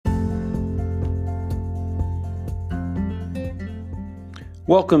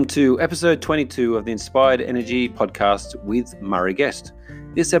Welcome to episode 22 of the Inspired Energy podcast with Murray Guest.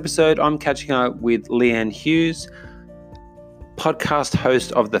 This episode, I'm catching up with Leanne Hughes, podcast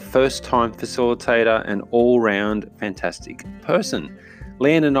host of the First Time Facilitator and all-round fantastic person.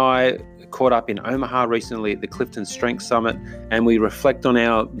 Leanne and I caught up in Omaha recently at the Clifton Strength Summit, and we reflect on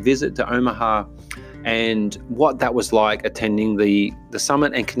our visit to Omaha and what that was like attending the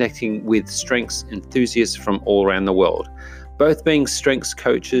summit and connecting with strengths enthusiasts from all around the world. Both being strengths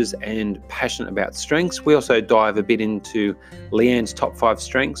coaches and passionate about strengths, we also dive a bit into Leanne's top 5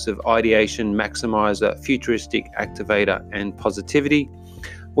 strengths of ideation, maximizer, futuristic, activator, and positivity.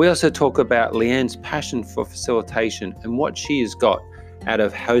 We also talk about Leanne's passion for facilitation and what she has got out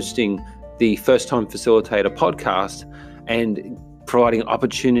of hosting the First Time Facilitator podcast and providing an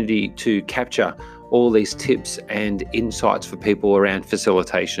opportunity to capture all these tips and insights for people around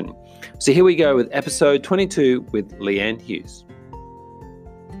facilitation. So here we go with episode 22 with Leanne Hughes.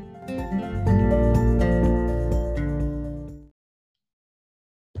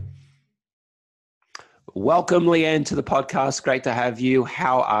 Welcome, Leanne, to the podcast. Great to have you.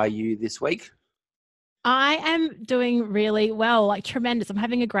 How are you this week? I am doing really well, tremendous. I'm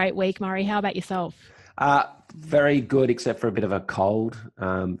having a great week, Murray. How about yourself? Very good, except for a bit of a cold.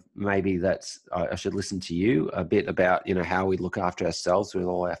 Maybe I should listen to you a bit about, how we look after ourselves with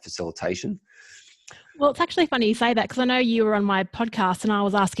all our facilitation. Well, it's actually funny you say that because I know you were on my podcast and I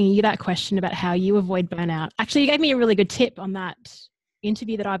was asking you that question about how you avoid burnout. Actually, you gave me a really good tip on that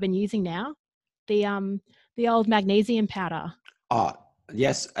interview that I've been using now, the old magnesium powder. Oh,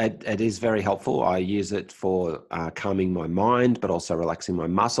 yes, it is very helpful. I use it for calming my mind, but also relaxing my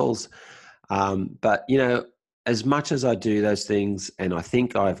muscles. But, as much as I do those things and I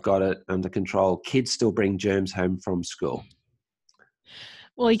think I've got it under control, kids still bring germs home from school.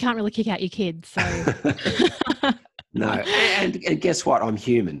 Well, you can't really kick out your kids. So. No. And guess what? I'm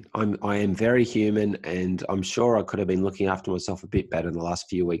human. I am very human, and I'm sure I could have been looking after myself a bit better in the last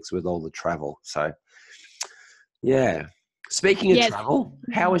few weeks with all the travel. So, yeah. Speaking of travel,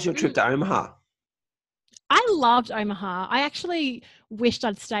 how was your trip to Omaha? I loved Omaha. I actually wished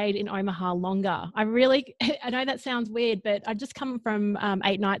I'd stayed in Omaha longer. I know that sounds weird, but I'd just come from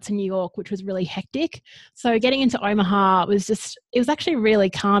 8 nights in New York, which was really hectic. So getting into Omaha it was actually really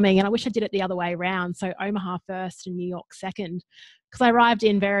calming. And I wish I did it the other way around. So Omaha first and New York second, because I arrived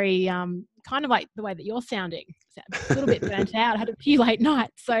in very kind of like the way that you're sounding, a little bit burnt out. I had a few late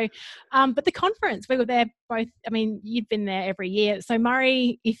nights. So, but the conference, we were there both. I mean, you've been there every year. So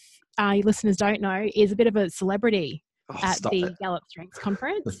Murray, if your listeners don't know, is a bit of a celebrity at the Gallup Strengths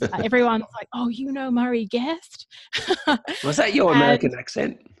Conference. Everyone's like, "Oh, Murray Guest." Was that your American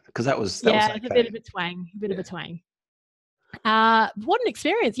accent? Because that was okay. A bit of a twang. What an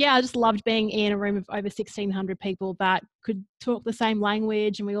experience. Yeah, I just loved being in a room of over 1,600 people that could talk the same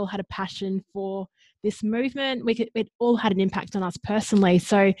language, and we all had a passion for this movement. It all had an impact on us personally.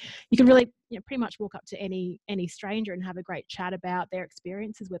 So you can really pretty much walk up to any stranger and have a great chat about their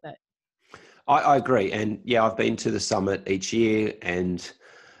experiences with it. I agree. And yeah, I've been to the summit each year, and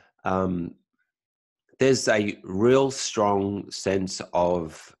there's a real strong sense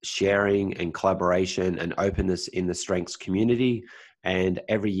of sharing and collaboration and openness in the strengths community. And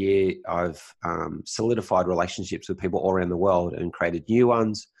every year I've solidified relationships with people all around the world and created new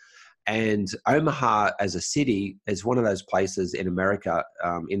ones. And Omaha as a city is one of those places in America,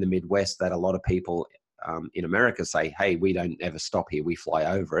 in the Midwest, that a lot of people in America say, hey, we don't ever stop here, we fly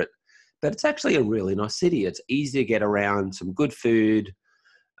over it. But it's actually a really nice city. It's easy to get around, some good food.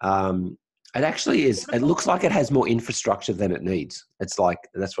 It actually is. It looks like it has more infrastructure than it needs. That's what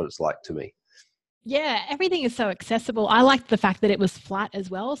it's like to me. Yeah, everything is so accessible. I liked the fact that it was flat as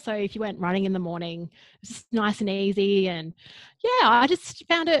well. So if you went running in the morning, it was just nice and easy. And yeah, I just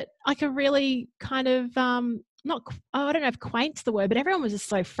found it like a really kind of, I don't know if quaint's the word, but everyone was just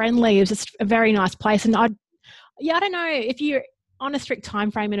so friendly. It was just a very nice place. And I don't know if you're on a strict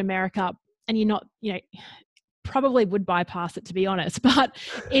time frame in America and you're not, probably would bypass it, to be honest. But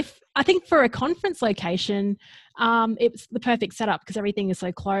I think for a conference location, it's the perfect setup because everything is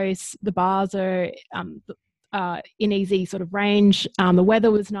so close. The bars are in easy sort of range. The weather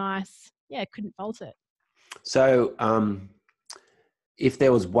was nice. Yeah, couldn't fault it. So if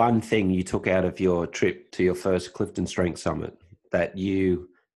there was one thing you took out of your trip to your first Clifton Strength Summit that you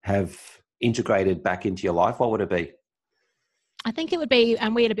have integrated back into your life, what would it be? I think it would be,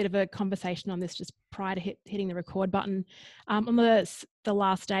 and we had a bit of a conversation on this just prior to hitting the record button. On the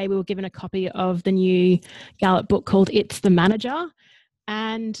last day, we were given a copy of the new Gallup book called It's the Manager.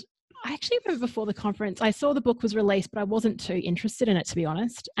 And I actually remember before the conference, I saw the book was released, but I wasn't too interested in it, to be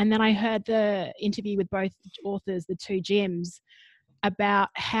honest. And then I heard the interview with both authors, the two Jims, about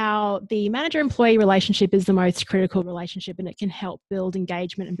how the manager-employee relationship is the most critical relationship, and it can help build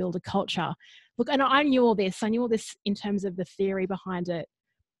engagement and build a culture. Look, and I knew all this. I knew all this in terms of the theory behind it.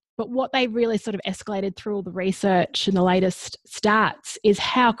 But what they really sort of escalated through all the research and the latest stats is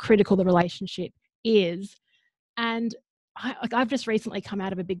how critical the relationship is. And I've just recently come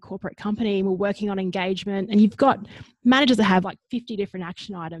out of a big corporate company and we're working on engagement, and you've got managers that have like 50 different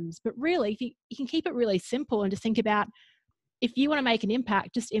action items. But really, if you can keep it really simple and just think about, if you want to make an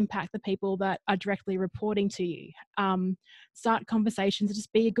impact, just impact the people that are directly reporting to you. Start conversations and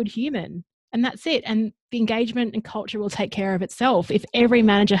just be a good human. And that's it. And the engagement and culture will take care of itself. If every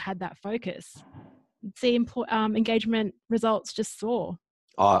manager had that focus, see engagement results just soar.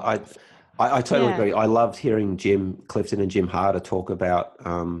 I totally agree. I loved hearing Jim Clifton and Jim Harder talk about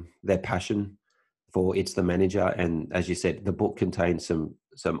their passion for It's the Manager. And as you said, the book contains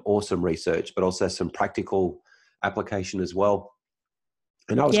some awesome research, but also some practical application as well.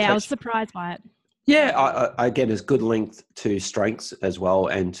 And I was surprised by it. Yeah, again, there's good link to strengths as well,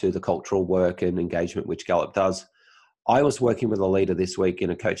 and to the cultural work and engagement which Gallup does. I was working with a leader this week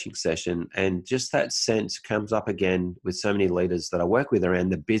in a coaching session, and just that sense comes up again with so many leaders that I work with around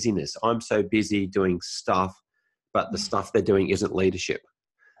the busyness. I'm so busy doing stuff, but the stuff they're doing isn't leadership.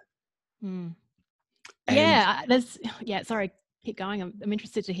 Mm. And Sorry, keep going. I'm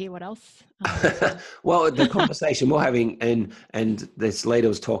interested to hear what else. Well, the conversation we're having, and this leader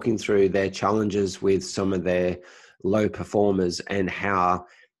was talking through their challenges with some of their low performers and how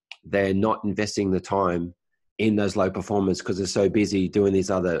they're not investing the time in those low performers because they're so busy doing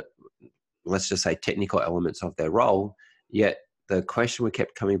these other, let's just say, technical elements of their role. Yet the question we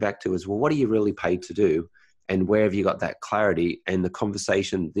kept coming back to is, well, what are you really paid to do? And where have you got that clarity? And the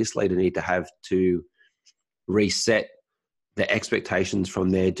conversation this leader need to have to reset the expectations from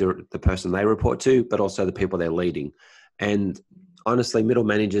the person they report to, but also the people they're leading. And honestly, middle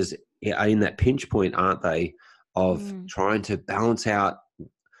managers are in that pinch point, aren't they, of trying to balance out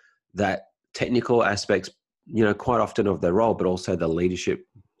that technical aspects, quite often of their role, but also the leadership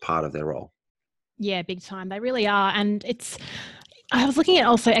part of their role. Yeah, big time. They really are. And I was looking at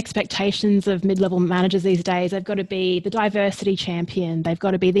also expectations of mid-level managers these days. They've got to be the diversity champion. They've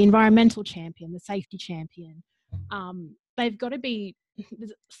got to be the environmental champion, the safety champion. They've got to be,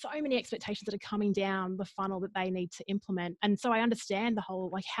 there's so many expectations that are coming down the funnel that they need to implement. And so I understand the whole,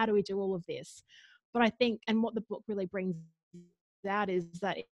 like, how do we do all of this? But I think, and what the book really brings out is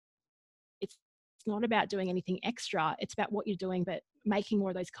that it's not about doing anything extra. It's about what you're doing, but making more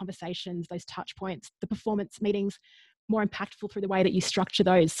of those conversations, those touch points, the performance meetings more impactful through the way that you structure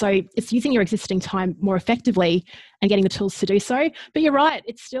those. So it's using your existing time more effectively and getting the tools to do so. But you're right,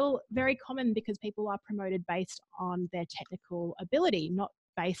 it's still very common because people are promoted based on their technical ability, not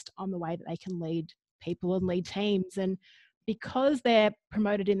based on the way that they can lead people and lead teams. And because they're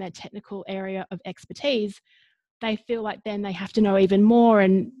promoted in their technical area of expertise, they feel like then they have to know even more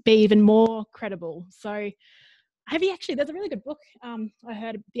and be even more credible. So there's a really good book I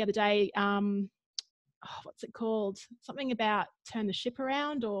heard the other day. What's it called? Something about Turn the Ship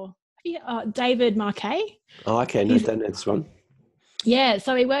Around, or David Marquet. Oh, okay. No, that's one. Yeah,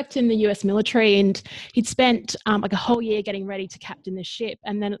 so he worked in the US military, and he'd spent like a whole year getting ready to captain the ship.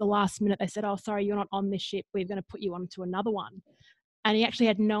 And then at the last minute, they said, "Oh, sorry, you're not on this ship. We're going to put you onto another one." And he actually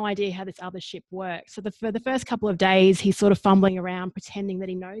had no idea how this other ship worked. So for the first couple of days, he's sort of fumbling around, pretending that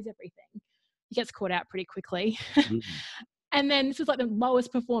he knows everything. He gets caught out pretty quickly. And then this was like the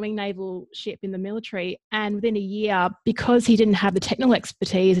lowest performing naval ship in the military. And within a year, because he didn't have the technical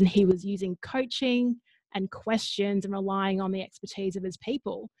expertise and he was using coaching and questions and relying on the expertise of his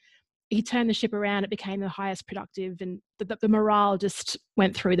people, he turned the ship around. It became the highest productive, and the morale just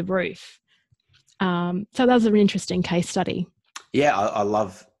went through the roof. So that was an interesting case study. Yeah, I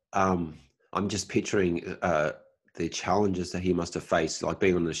love, I'm just picturing the challenges that he must have faced, like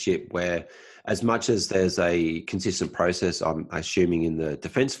being on the ship where, as much as there's a consistent process, I'm assuming in the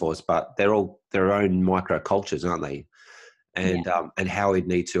Defence Force, but they're all their own micro cultures, aren't they? And and how we'd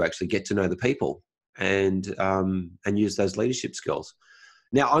need to actually get to know the people and use those leadership skills.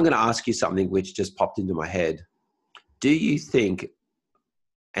 Now, I'm going to ask you something which just popped into my head. Do you think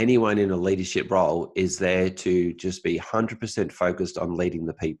anyone in a leadership role is there to just be 100% focused on leading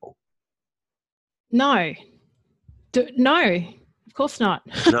the people? No. No, of course not.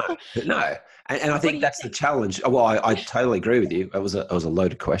 No. And I think that's the challenge. Well, I totally agree with you. It was a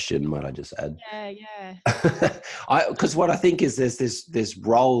loaded question, might I just add? Yeah. Because what I think is there's this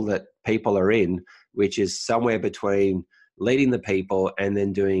role that people are in, which is somewhere between leading the people and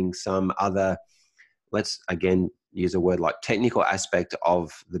then doing some other, let's again use a word like technical aspect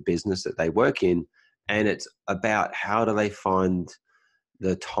of the business that they work in. And it's about how do they find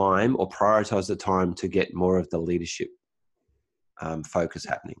the time or prioritize the time to get more of the leadership focus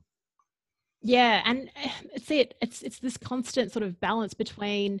happening. Yeah, and it's this constant sort of balance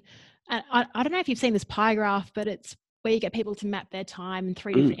between. I don't know if you've seen this pie graph, but it's where you get people to map their time in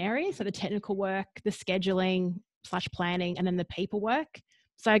three different areas: so the technical work, the scheduling / planning, and then the people work.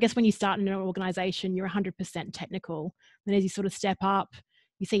 So I guess when you start in an organization, you're 100% technical. Then as you sort of step up,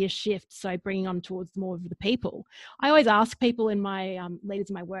 you see a shift. So bringing on towards more of the people. I always ask people in my leaders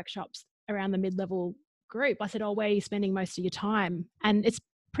in my workshops around the mid-level group. I said, "Oh, where are you spending most of your time?" And it's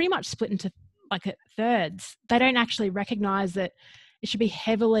pretty much split into like at thirds. They don't actually recognize that it should be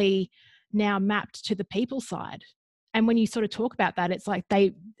heavily now mapped to the people side. And when you sort of talk about that, it's like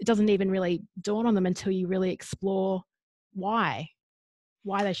it doesn't even really dawn on them until you really explore why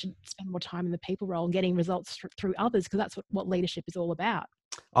they should spend more time in the people role and getting results through others, because that's what leadership is all about.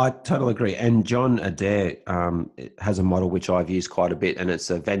 I totally agree. And John Adair has a model which I've used quite a bit, and it's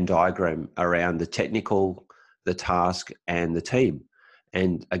a Venn diagram around the technical, the task, and the team.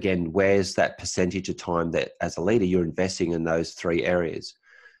 And again, where's that percentage of time that as a leader you're investing in those three areas?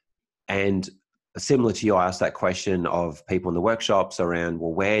 And similar to you, I asked that question of people in the workshops around,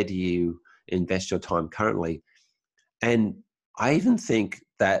 well, where do you invest your time currently? And I even think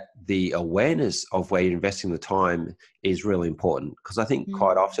that the awareness of where you're investing the time is really important, because I think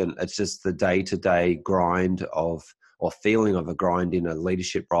quite often it's just the day-to-day grind or feeling of a grind in a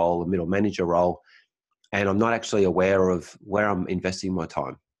leadership role, a middle manager role, and I'm not actually aware of where I'm investing my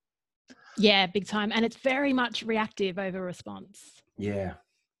time. Yeah, big time. And it's very much reactive over response. Yeah.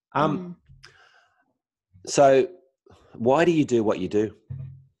 So why do you do what you do?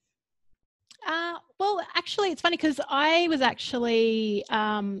 Well, actually, it's funny because I was actually,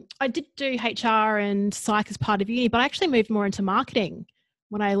 I did do HR and psych as part of uni, but I actually moved more into marketing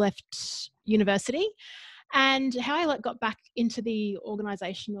when I left university. And how I got back into the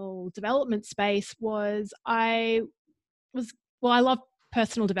organizational development space was I love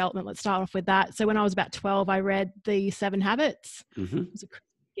personal development. Let's start off with that. So when I was about 12, I read The 7 Habits. It was a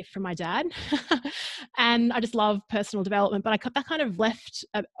gift from my dad. And I just love personal development, but that kind of left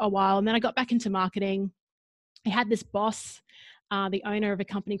a while. And then I got back into marketing. I had this boss, the owner of a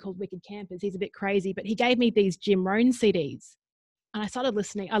company called Wicked Campers. He's a bit crazy, but he gave me these Jim Rohn CDs. And I started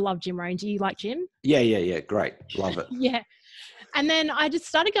listening. I love Jim Rohn. Do you like Jim? Yeah. Great. Love it. Yeah. And then I just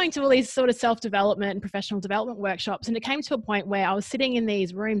started going to all these sort of self-development and professional development workshops. And it came to a point where I was sitting in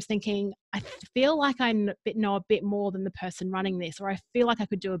these rooms thinking, I feel like I know a bit more than the person running this, or I feel like I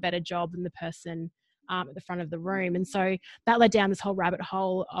could do a better job than the person at the front of the room. And so that led down this whole rabbit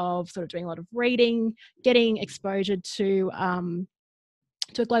hole of sort of doing a lot of reading, getting exposure to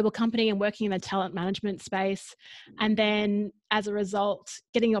a global company and working in the talent management space. And then as a result,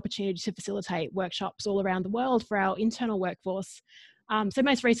 getting the opportunity to facilitate workshops all around the world for our internal workforce. So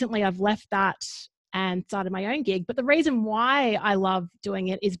most recently I've left that and started my own gig. But the reason why I love doing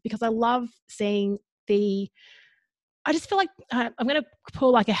it is because I love seeing I just feel like I'm going to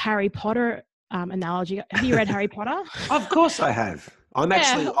pull like a Harry Potter analogy. Have you read Harry Potter? Of course I have. I'm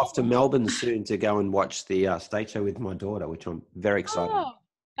actually off to Melbourne soon to go and watch the stage show with my daughter, which I'm very excited about.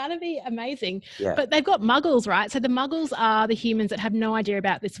 That'd be amazing. Yeah. But they've got muggles, right? So the muggles are the humans that have no idea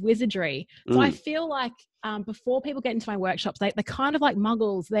about this wizardry. So I feel like before people get into my workshops, they're kind of like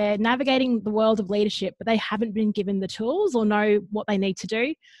muggles. They're navigating the world of leadership, but they haven't been given the tools or know what they need to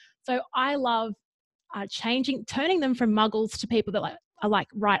do. So I love turning them from muggles to people that are like,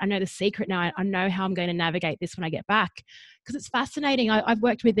 right, I know the secret now. I know how I'm going to navigate this when I get back. Because it's fascinating. I've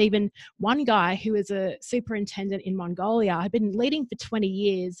worked with even one guy who is a superintendent in Mongolia. I'd been leading for 20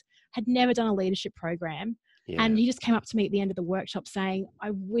 years, had never done a leadership program. Yeah. And he just came up to me at the end of the workshop saying, I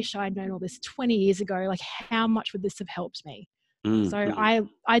wish I'd known all this 20 years ago. Like, how much would this have helped me? So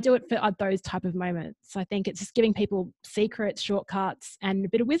I do it for those type of moments. I think it's just giving people secrets, shortcuts, and a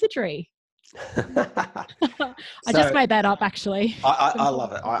bit of wizardry. I just made that up, actually. I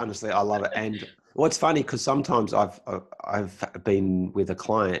love it. I love it. And what's funny, because sometimes I've been with a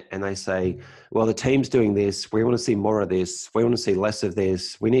client and they say, well, the team's doing this. We want to see more of this. We want to see less of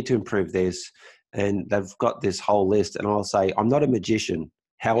this. We need to improve this. And they've got this whole list. And I'll say, I'm not a magician.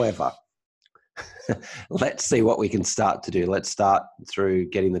 However, let's see what we can start to do. Let's start through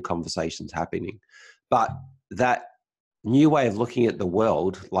getting the conversations happening. But that new way of looking at the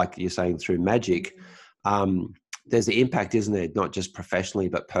world, like you're saying, through magic, there's the impact, isn't there? Not just professionally,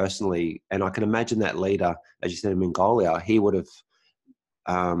 but personally. And I can imagine that leader, as you said, in Mongolia, he would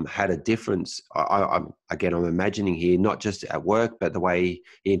have had a difference. I'm imagining here, not just at work, but the way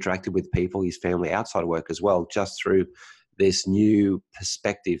he interacted with people, his family outside of work as well, just through this new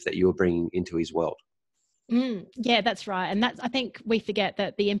perspective that you were bringing into his world. Yeah, that's right. And I think we forget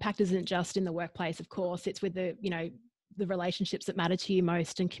that the impact isn't just in the workplace, of course, it's with the relationships that matter to you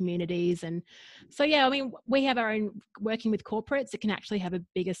most and communities. And so, yeah, I mean, we have our own working with corporates. It can actually have a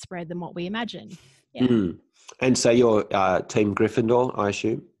bigger spread than what we imagine. Yeah. Mm. And so you're Team Gryffindor, I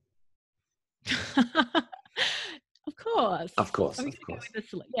assume? Of course. Of course, I'm going of to go course. with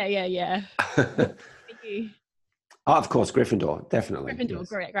this. Yeah. What are you? Oh, of course, Gryffindor, definitely. Gryffindor.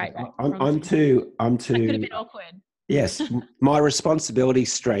 Yes, Great. I'm, We're on the I'm same page. too. I'm That could have too. been awkward. Yes, my responsibility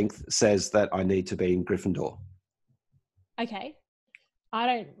strength says that I need to be in Gryffindor. Okay.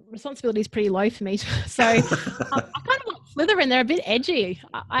 Responsibility is pretty low for me. So I kind of want Slytherin. They're a bit edgy.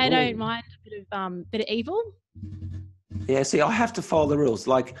 I don't Ooh. mind a bit of evil. Yeah, see, I have to follow the rules.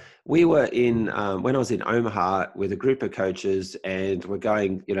 Like we were in when I was in Omaha with a group of coaches, and we're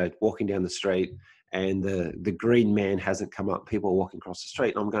going, walking down the street, and the green man hasn't come up. People are walking across the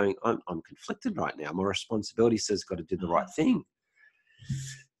street, and I'm going, I'm conflicted right now. My responsibility says got to do the right thing.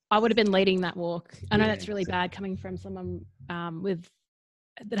 I would have been leading that walk. I know Yeah, that's really bad coming from someone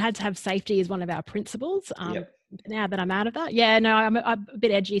that had to have safety as one of our principles. Yep. Now that I'm out of that, yeah, no, I'm a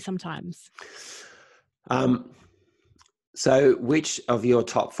bit edgy sometimes. So, which of your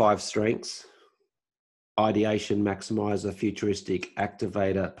top 5 strengths, ideation, maximizer, futuristic,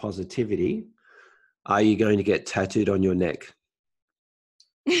 activator, positivity, are you going to get tattooed on your neck?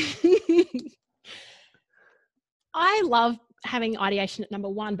 I love having ideation at number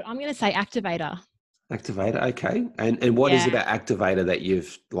 1, but I'm going to say activator. Activator, okay. And what is it Yeah. about activator that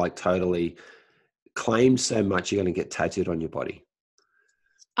you've like totally claimed so much you're going to get tattooed on your body?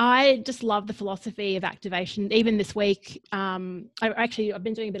 I just love the philosophy of activation. Even this week, I've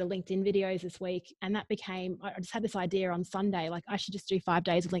been doing a bit of LinkedIn videos this week, and I just had this idea on Sunday, like I should just do 5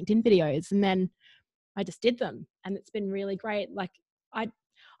 days of LinkedIn videos, and then I just did them, and it's been really great. Like I,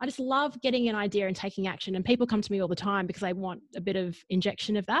 I just love getting an idea and taking action. And people come to me all the time because they want a bit of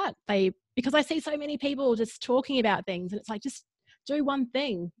injection of that. Because I see so many people just talking about things, and it's like, just do one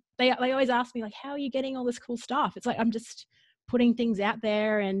thing. They always ask me like, how are you getting all this cool stuff? It's like, I'm just putting things out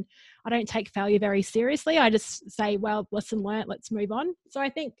there, and I don't take failure very seriously. I just say, well, lesson learnt, let's move on. So I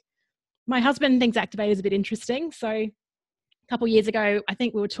think my husband thinks Activate is a bit interesting. So couple of years ago, I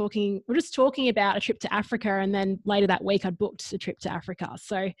think we were just talking about a trip to Africa, and then later that week I'd booked a trip to Africa.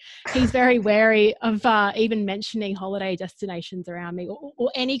 So he's very wary of even mentioning holiday destinations around me,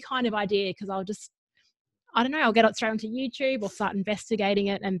 or any kind of idea, because I don't know, I'll get it straight onto YouTube or start investigating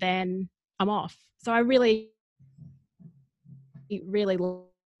it, and then I'm off. So I really, really love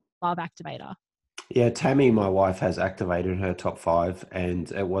Activator. Yeah, Tammy, my wife, has activated her top 5,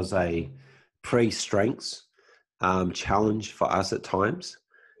 and it was a pre-strengths challenge for us at times,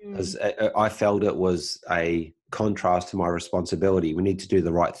 because I felt it was a contrast to my responsibility. We need to do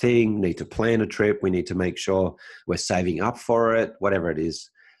the right thing, need to plan a trip, we need to make sure we're saving up for it, whatever it is.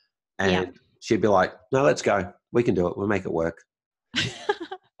 And she'd be like, no, let's go. We can do it. We'll make it work.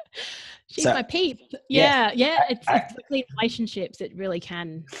 She's So, my peep. yeah. Yeah. It's exactly relationships. It really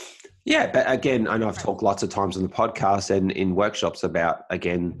can. Yeah, but again, I know I've talked lots of times on the podcast and in workshops about,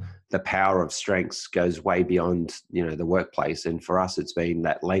 again, the power of strengths goes way beyond, the workplace. And for us, it's been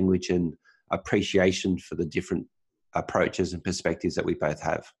that language and appreciation for the different approaches and perspectives that we both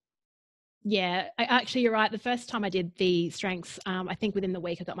have. Yeah, actually, you're right. The first time I did the strengths, I think within the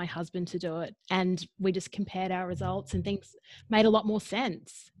week I got my husband to do it, and we just compared our results, and things made a lot more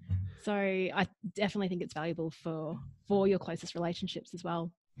sense. So I definitely think it's valuable for your closest relationships as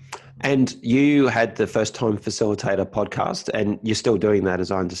well. And you had the First Time Facilitator podcast, and you're still doing that,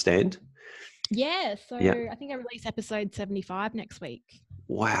 as I understand. Yeah, so Yeah. I think I release episode 75 next week.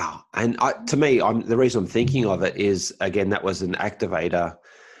 Wow. And to me, the reason I'm thinking of it is, again, that was an activator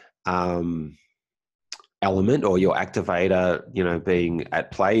element, or your activator, being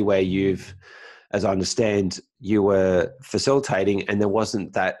at play, where as I understand, you were facilitating, and there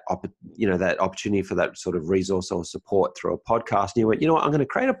wasn't that opportunity for that sort of resource or support through a podcast. And you went, what, I'm going to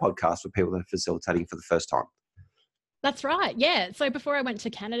create a podcast for people that are facilitating for the first time. That's right. Yeah. So before I went to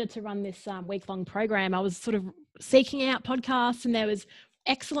Canada to run this week-long program, I was sort of seeking out podcasts, and there was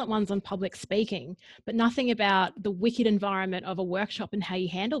excellent ones on public speaking, but nothing about the wicked environment of a workshop and how you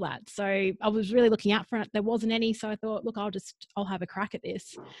handle that. So I was really looking out for it. There wasn't any. So I thought, look, I'll have a crack at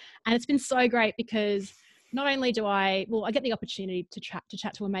this. And it's been so great, because not only do I get the opportunity to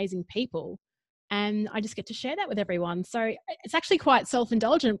chat to amazing people, and I just get to share that with everyone. So it's actually quite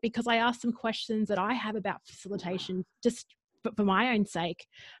self-indulgent, because I ask them questions that I have about facilitation just for my own sake.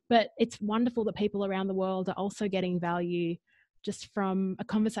 But it's wonderful that people around the world are also getting value just from a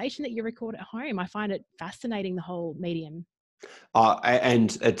conversation that you record at home. I find it fascinating, the whole medium.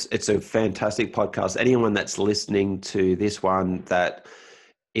 And it's a fantastic podcast. Anyone that's listening to this one that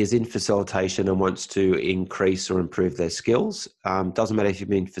is in facilitation and wants to increase or improve their skills, doesn't matter if you've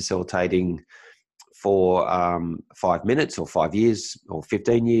been facilitating for 5 minutes or 5 years or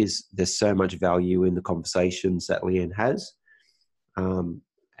 15 years, there's so much value in the conversations that Leanne has.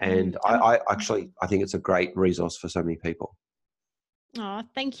 And I think it's a great resource for so many people. Oh,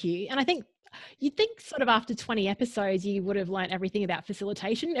 thank you. And I think you'd think sort of after 20 episodes, you would have learned everything about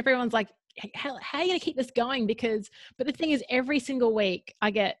facilitation. Everyone's like, how are you going to keep this going? But the thing is, every single week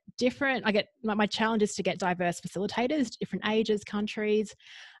my challenge is to get diverse facilitators, different ages, countries,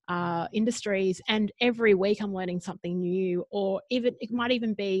 industries. And every week I'm learning something new, or even it might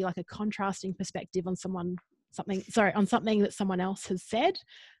even be like a contrasting perspective on something that someone else has said.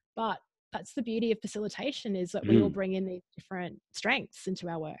 But that's the beauty of facilitation, is that we all bring in these different strengths into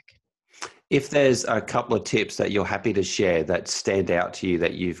our work. If there's a couple of tips that you're happy to share that stand out to you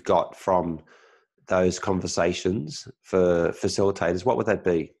that you've got from those conversations for facilitators, what would that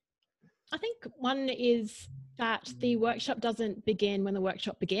be? I think one is that the workshop doesn't begin when the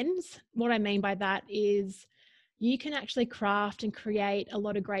workshop begins. What I mean by that is you can actually craft and create a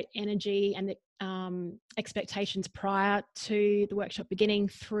lot of great energy and expectations prior to the workshop beginning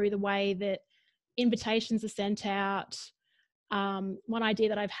through the way that invitations are sent out. One idea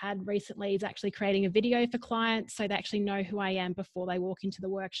that I've had recently is actually creating a video for clients so they actually know who I am before they walk into the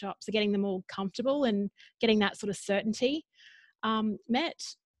workshop. So getting them all comfortable and getting that sort of certainty met.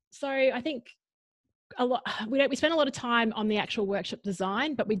 So I think we spend a lot of time on the actual workshop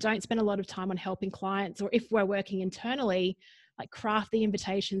design, but we don't spend a lot of time on helping clients, or if we're working internally, like craft the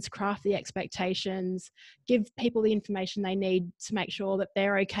invitations, craft the expectations, give people the information they need to make sure that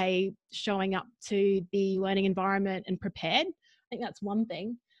they're okay showing up to the learning environment and prepared. I think that's one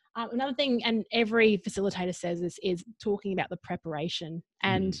thing. Another thing, and every facilitator says this, is talking about the preparation.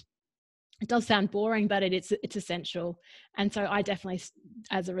 And it does sound boring, but it's essential. And so I definitely,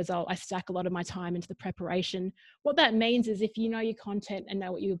 as a result, I stack a lot of my time into the preparation. What that means is if you know your content and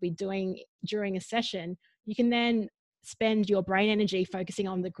know what you'll be doing during a session, you can then spend your brain energy focusing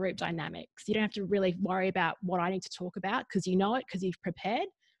on the group dynamics. You don't have to really worry about what I need to talk about because you know it, because you've prepared.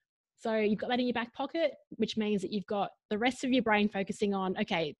 So you've got that in your back pocket, which means that you've got the rest of your brain focusing on,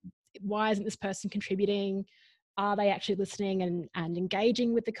 okay, why isn't this person contributing? Are they actually listening and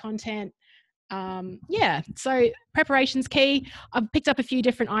engaging with the content? So preparation's key. I've picked up a few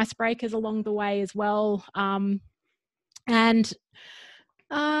different icebreakers along the way as well. The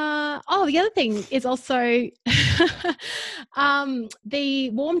other thing is also the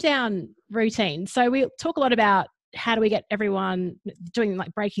warm down routine. So we talk a lot about how do we get everyone doing,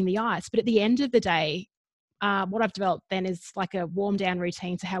 like, breaking the ice, but at the end of the day, what I've developed then is like a warm down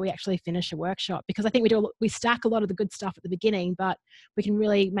routine to how we actually finish a workshop, because I think we stack a lot of the good stuff at the beginning, but we can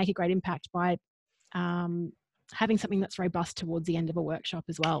really make a great impact by having something that's robust towards the end of a workshop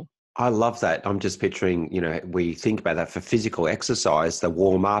as well. I love that. I'm just picturing, we think about that for physical exercise, the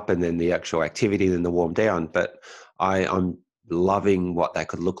warm up and then the actual activity, then the warm down. But I'm loving what that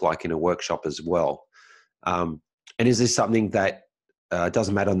could look like in a workshop as well. And is this something that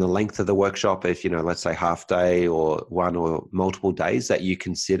doesn't matter on the length of the workshop, if, let's say half day or one or multiple days that you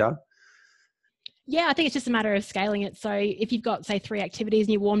consider? Yeah, I think it's just a matter of scaling it. So if you've got, say, 3 activities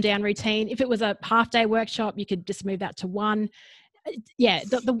in your warm down routine, if it was a half day workshop, you could just move that to 1. Yeah,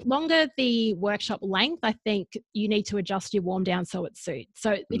 the longer the workshop length, I think you need to adjust your warm down so it suits.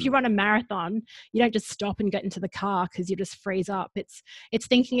 So if you run a marathon, you don't just stop and get into the car because you just freeze up. It's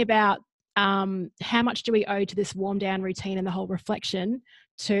thinking about how much do we owe to this warm down routine and the whole reflection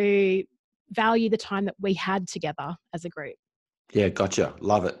to value the time that we had together as a group. Yeah, gotcha.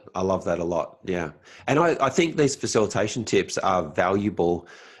 Love it. I love that a lot. Yeah. And I think these facilitation tips are valuable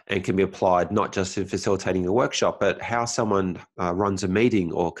and can be applied not just in facilitating a workshop, but how someone runs a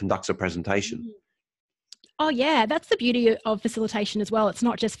meeting or conducts a presentation. Oh, yeah. That's the beauty of facilitation as well. It's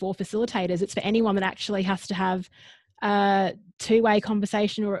not just for facilitators. It's for anyone that actually has to have a two-way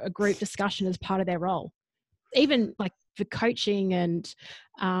conversation or a group discussion as part of their role. Even like for coaching and,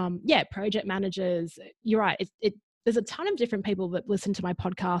 project managers. You're right. There's a ton of different people that listen to my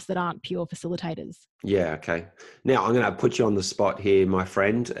podcast that aren't pure facilitators. Yeah, okay. Now, I'm going to put you on the spot here, my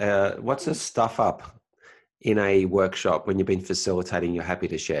friend. What's the stuff up in a workshop when you've been facilitating you're happy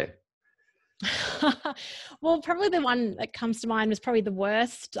to share? Well, probably the one that comes to mind was probably the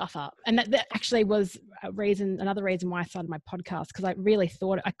worst stuff up. And that actually was another reason why I started my podcast, because I really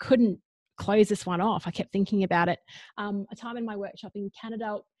thought I couldn't close this one off. I kept thinking about it. A time in my workshop in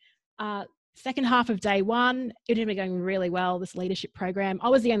Canada, Second half of day one, it had been going really well, this leadership program. I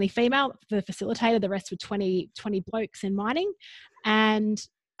was the only female, the facilitator. The rest were 20 blokes in mining. And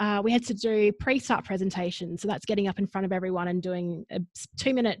we had to do pre-start presentations. So that's getting up in front of everyone and doing a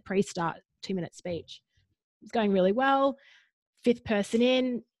 2-minute pre-start, 2-minute speech. It's going really well. Fifth person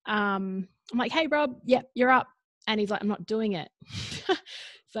in. I'm like, hey, Rob, yep, you're up. And he's like, I'm not doing it.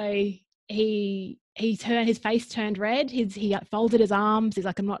 So he turned, his face turned red. He folded his arms. He's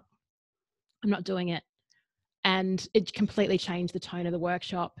like, I'm not doing it. And it completely changed the tone of the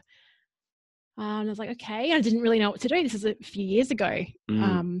workshop. And I was like, okay. I didn't really know what to do. This is a few years ago.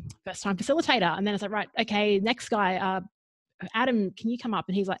 First time facilitator. And then I was like, right, okay, next guy, Adam, can you come up?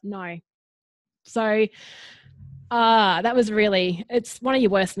 And he's like, no. So that was really, it's one of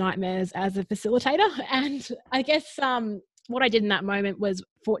your worst nightmares as a facilitator. And I guess what I did in that moment was,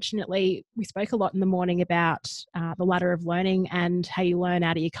 fortunately, we spoke a lot in the morning about the ladder of learning and how you learn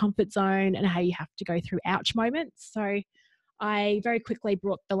out of your comfort zone and how you have to go through ouch moments. So I very quickly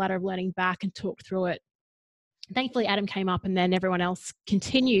brought the ladder of learning back and talked through it. Thankfully, Adam came up and then everyone else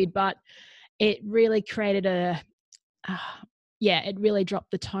continued, but it really created it really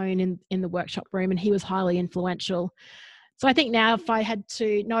dropped the tone in the workshop room, and he was highly influential. So I think now, if I had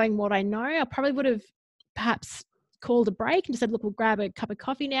to, knowing what I know, I probably would have perhaps called a break and just said, look, we'll grab a cup of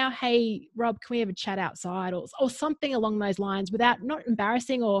coffee now. Hey, Rob, can we have a chat outside, or something along those lines, without, not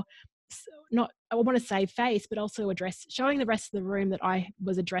embarrassing or not, I want to save face, but also showing the rest of the room that I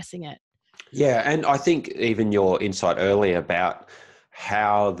was addressing it. Yeah. And I think even your insight earlier about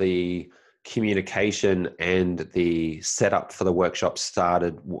how the communication and the setup for the workshop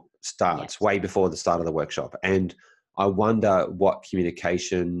starts way before the start of the workshop. And I wonder what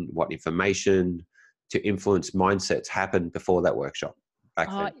communication, what information to influence mindsets happened before that workshop back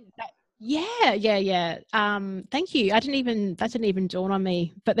then. Yeah. Thank you. That didn't even dawn on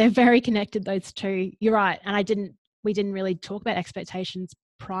me, but they're very connected, those two. You're right. And we didn't really talk about expectations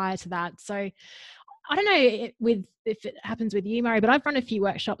prior to that. So I don't know if it happens with you, Murray, but I've run a few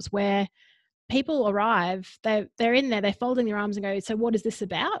workshops where people arrive, they're in there, they're folding their arms and go, so what is this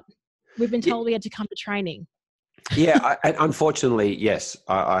about? We've been told we had to come to training. Yeah, unfortunately, yes,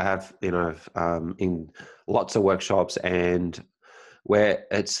 I have, in lots of workshops, and where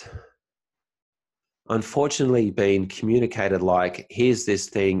it's unfortunately been communicated like, here's this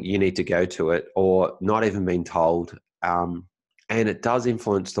thing, you need to go to it, or not even been told. And it does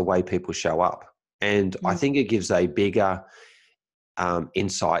influence the way people show up. And I think it gives a bigger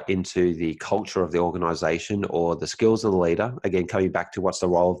insight into the culture of the organization or the skills of the leader. Again, coming back to what's the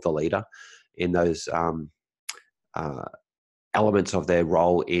role of the leader in those elements of their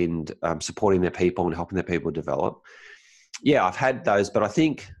role in supporting their people and helping their people develop. Yeah, I've had those, but I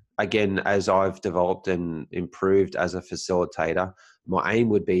think, again, as I've developed and improved as a facilitator, my aim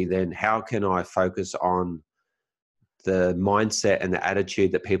would be then, how can I focus on the mindset and the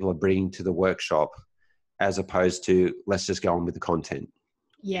attitude that people are bringing to the workshop, as opposed to, let's just go on with the content.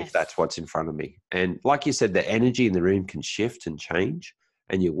 Yes. If that's what's in front of me. And like you said, the energy in the room can shift and change,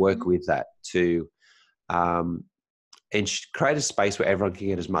 and you work with that to and create a space where everyone can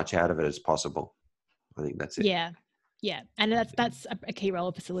get as much out of it as possible. I think that's it. Yeah. And that's a key role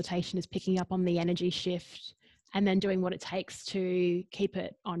of facilitation, is picking up on the energy shift and then doing what it takes to keep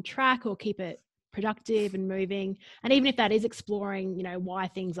it on track or keep it productive and moving. And even if that is exploring, why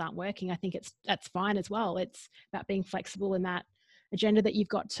things aren't working, I think that's fine as well. It's about being flexible in that agenda that you've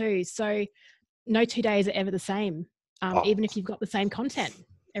got too. So no 2 days are ever the same. Even if you've got the same content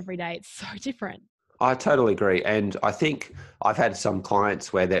every day, it's so different. I totally agree. And I think I've had some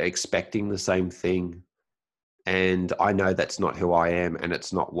clients where they're expecting the same thing, and I know that's not who I am and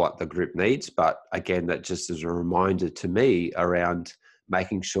it's not what the group needs. But again, that just is a reminder to me around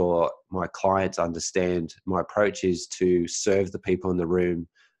making sure my clients understand my approach is to serve the people in the room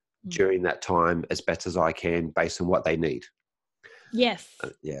during that time as best as I can, based on what they need. Yes.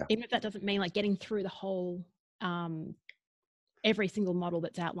 Yeah. Even if that doesn't mean like getting through the whole, every single model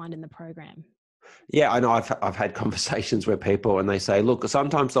that's outlined in the program. Yeah, I know. I've had conversations where people, and they say, look,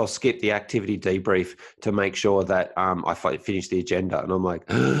 sometimes I'll skip the activity debrief to make sure that I finish the agenda. And I'm like,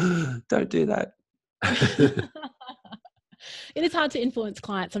 don't do that. It is hard to influence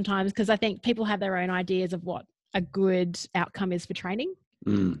clients sometimes, because I think people have their own ideas of what a good outcome is for training.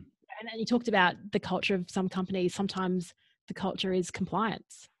 And you talked about the culture of some companies. Sometimes the culture is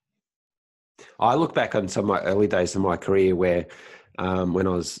compliance. I look back on some of my early days of my career where when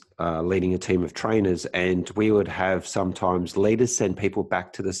I was leading a team of trainers, and we would have sometimes leaders send people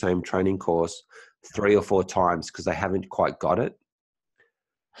back to the same training course 3 or 4 times because they haven't quite got it.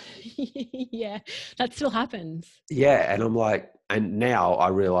 Yeah, that still happens. Yeah. And I'm like, and now I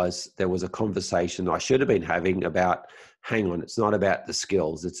realize there was a conversation I should have been having about, hang on, it's not about the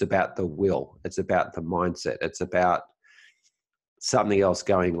skills. It's about the will. It's about the mindset. It's about something else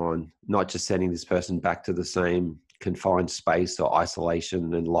going on, not just sending this person back to the same confined space or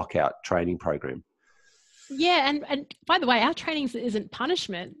isolation and lockout training program. Yeah, and by the way, our training isn't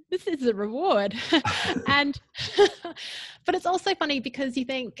punishment. This is a reward. And but it's also funny because you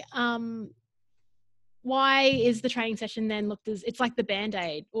think, why is the training session then looked as, it's like the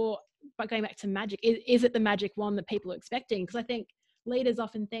Band-Aid, or by going back to magic, is it the magic wand that people are expecting? Because I think leaders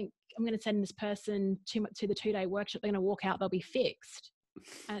often think, I'm going to send this person to the 2-day workshop, they're going to walk out, they'll be fixed.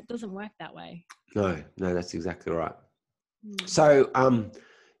 And it doesn't work that way. No, that's exactly right. So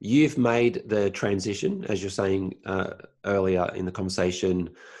you've made the transition, as you're saying earlier in the conversation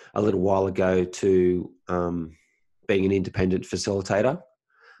a little while ago, to being an independent facilitator.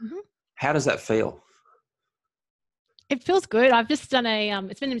 Mm-hmm. How does that feel? It feels good. I've just done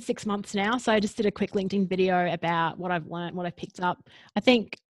it's been 6 months now. So I just did a quick LinkedIn video about what I've learned, what I've picked up. I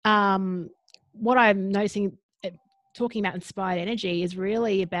think what I'm noticing, talking about inspired energy, is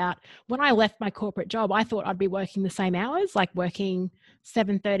really about, when I left my corporate job, I thought I'd be working the same hours, like working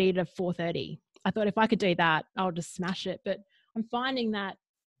 7:30 to 4:30. I thought if I could do that, I'll just smash it. But I'm finding that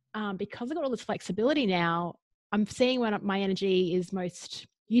because I've got all this flexibility now, I'm seeing when my energy is most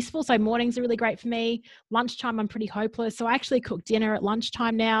useful. So mornings are really great for me. Lunchtime, I'm pretty hopeless. So I actually cook dinner at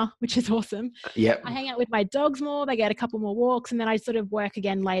lunchtime now, which is awesome. Yep. I hang out with my dogs more. They get a couple more walks, and then I sort of work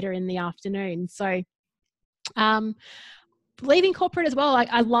again later in the afternoon. So leaving corporate as well,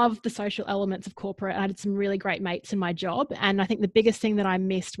 I love the social elements of corporate. I had some really great mates in my job. And I think the biggest thing that I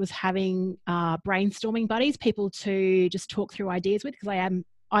missed was having brainstorming buddies, people to just talk through ideas with, because I am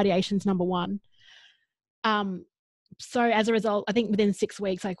ideation's number one. So as a result, I think within 6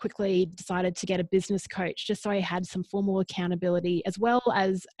 weeks, I quickly decided to get a business coach, just so I had some formal accountability as well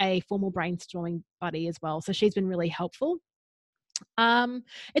as a formal brainstorming buddy as well. So she's been really helpful.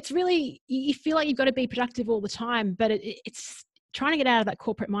 It's really, you feel like you've got to be productive all the time, but it's trying to get out of that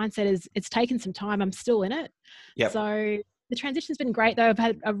corporate mindset it's taken some time. I'm still in it. Yep. So the transition's been great though. I've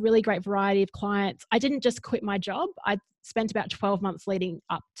had a really great variety of clients. I didn't just quit my job. I spent about 12 months leading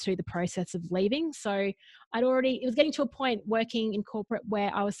up to the process of leaving. So it was getting to a point working in corporate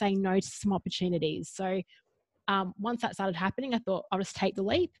where I was saying no to some opportunities. So once that started happening, I thought I'll just take the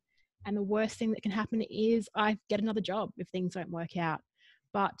leap. And the worst thing that can happen is I get another job if things don't work out.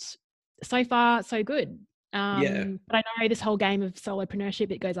 But so far, so good. Yeah. But I know this whole game of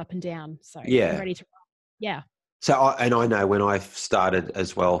solopreneurship, it goes up and down. So Yeah. I'm ready to run. Yeah. So, I know when I started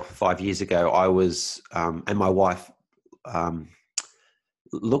as well 5 years ago, I was, and my wife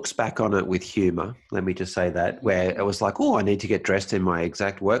looks back on it with humor. Let me just say that, where it was like, oh, I need to get dressed in my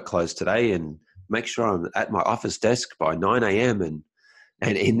exact work clothes today and make sure I'm at my office desk by 9 a.m.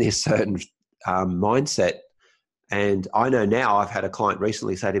 and in this certain mindset. And I know now, I've had a client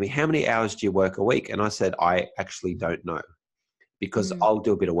recently say to me, how many hours do you work a week? And I said, I actually don't know, because I'll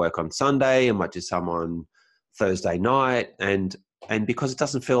do a bit of work on Sunday, I might do some on Thursday night. And because it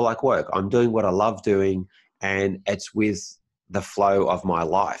doesn't feel like work, I'm doing what I love doing, and it's with the flow of my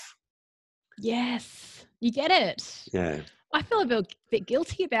life. Yes, you get it. Yeah. I feel a bit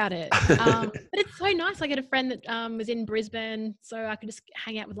guilty about it. But it's so nice. I get a friend that was in Brisbane, so I could just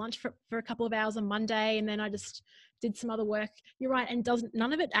hang out with lunch for a couple of hours on Monday, and then I just did some other work. You're right, and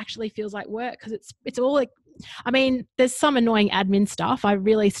none of it actually feels like work, because it's all like, I mean, there's some annoying admin stuff. I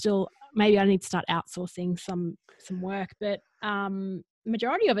really maybe I need to start outsourcing some work, but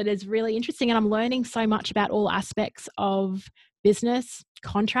majority of it is really interesting, and I'm learning so much about all aspects of business,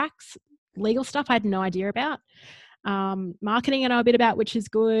 contracts, legal stuff I had no idea about. Marketing I know a bit about, which is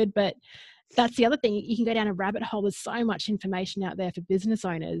good, but that's the other thing. You can go down a rabbit hole. There's so much information out there for business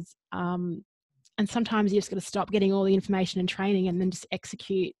owners. And sometimes you just got to stop getting all the information and training and then just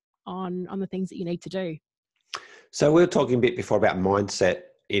execute on the things that you need to do. So we were talking a bit before about mindset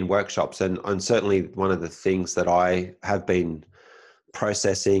in workshops, and certainly one of the things that I have been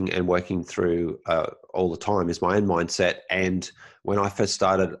processing and working through all the time is my own mindset. And when I first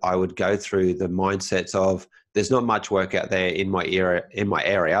started, I would go through the mindsets of, there's not much work out there in my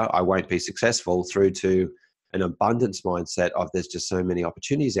area, I won't be successful, through to an abundance mindset of, there's just so many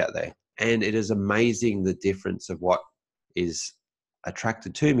opportunities out there. And it is amazing the difference of what is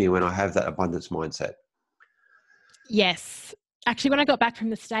attracted to me when I have that abundance mindset. Yes. Actually, when I got back from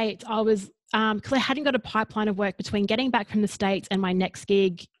the States, I was, because I hadn't got a pipeline of work between getting back from the States and my next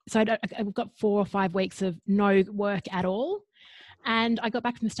gig. So I've got 4 or 5 weeks of no work at all. And I got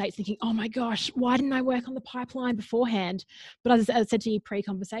back from the States thinking, oh my gosh, why didn't I work on the pipeline beforehand? But as I said to you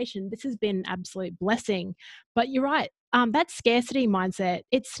pre-conversation, this has been an absolute blessing. But you're right, that scarcity mindset,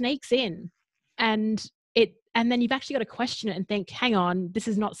 it sneaks in, and then you've actually got to question it and think, hang on, this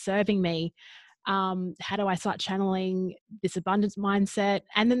is not serving me. How do I start channeling this abundance mindset?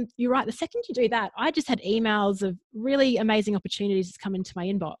 And then you're right, the second you do that, I just had emails of really amazing opportunities come into my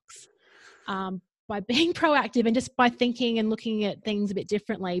inbox. By being proactive and just by thinking and looking at things a bit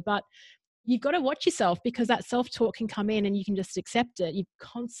differently. But you've got to watch yourself, because that self-talk can come in and you can just accept it. You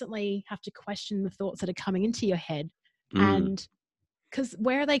constantly have to question the thoughts that are coming into your head. And because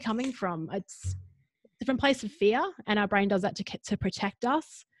where are they coming from? It's a different place of fear, and our brain does that to protect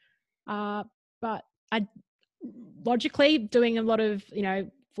us. But I logically doing a lot of,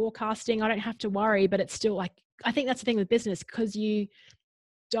 forecasting, I don't have to worry, but it's still like, I think that's the thing with business, because you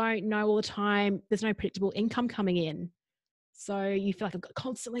don't know all the time. There's no predictable income coming in. So you feel like I've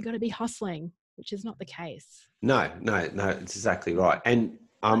constantly got to be hustling, which is not the case. No, it's exactly right. And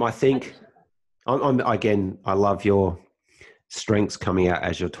I think, again, I love your strengths coming out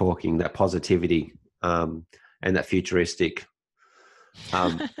as you're talking, that positivity and that futuristic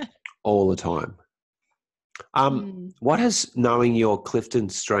all the time. What has knowing your Clifton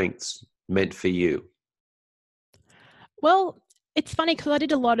strengths meant for you? Well, it's funny because I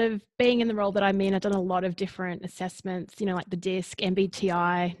did a lot of, being in the role that I'm in, I've done a lot of different assessments, like the DISC,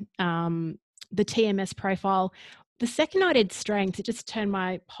 MBTI, the TMS profile. The second I did strengths, it just turned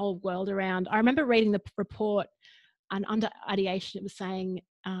my whole world around. I remember reading the report, and under ideation, it was saying,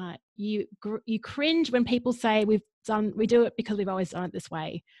 you cringe when people say we do it because we've always done it this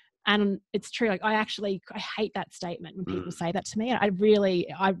way. And it's true. Like I hate that statement when people say that to me. I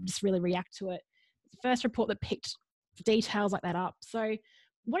just really react to it. It's the first report that picked details like that up. So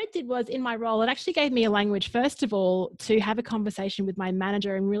what it did was, in my role, it actually gave me a language, first of all, to have a conversation with my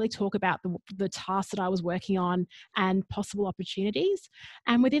manager and really talk about the tasks that I was working on and possible opportunities.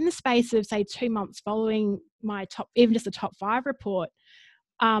 And within the space of, say, 2 months following my even just the top 5 report,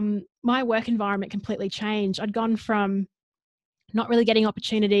 my work environment completely changed. I'd gone from not really getting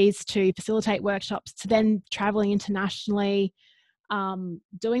opportunities to facilitate workshops to then traveling internationally,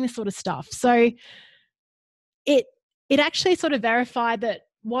 doing this sort of stuff. So it actually sort of verified that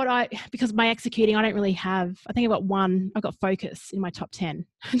because my executing, I don't really have, I think I've got focus in my top 10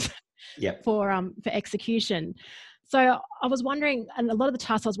 for execution. So I was wondering, and a lot of the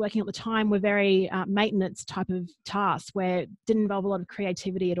tasks I was working at the time were very maintenance type of tasks where it didn't involve a lot of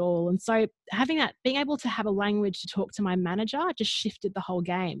creativity at all. And so being able to have a language to talk to my manager just shifted the whole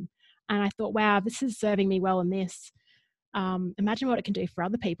game. And I thought, wow, this is serving me well in this. Imagine what it can do for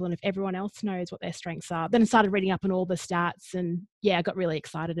other people, and if everyone else knows what their strengths are. Then I started reading up on all the stats, and I got really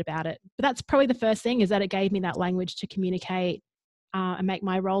excited about it. But that's probably the first thing, is that it gave me that language to communicate and make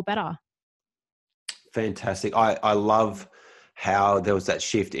my role better. Fantastic. I love how there was that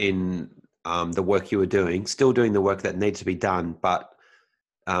shift in the work you were doing, still doing the work that needs to be done, but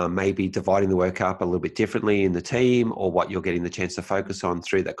maybe dividing the work up a little bit differently in the team, or what you're getting the chance to focus on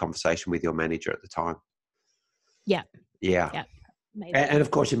through that conversation with your manager at the time. Yeah. And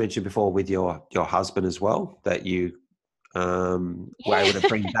of course, you mentioned before with your husband as well, that you were able to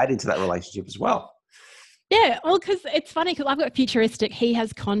bring that into that relationship as well. Yeah, well, because it's funny, because I've got futuristic, he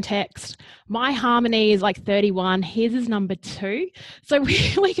has context. My harmony is like 31, his is number 2. So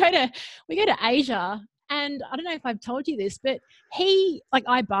we go to Asia, and I don't know if I've told you this, but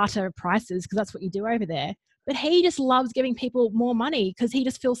I barter prices because that's what you do over there. But he just loves giving people more money because he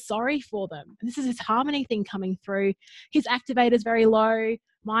just feels sorry for them. And this is his harmony thing coming through. His activator's very low,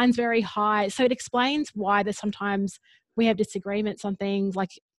 mine's very high. So it explains why there's sometimes we have disagreements on things. Like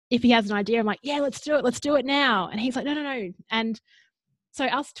if he has an idea, I'm like, yeah, let's do it now. And he's like, no. And so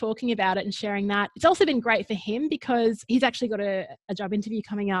us talking about it and sharing that, it's also been great for him because he's actually got a job interview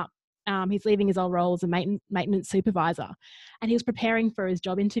coming up. He's leaving his old role as a maintenance supervisor, and he was preparing for his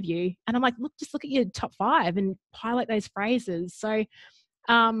job interview. And I'm like, just look at your top 5 and highlight those phrases. So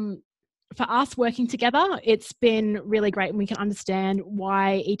for us working together, it's been really great, and we can understand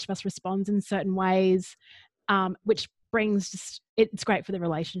why each of us responds in certain ways, which brings it's great for the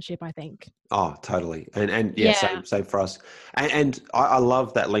relationship, I think. Oh, totally. And same for us. And I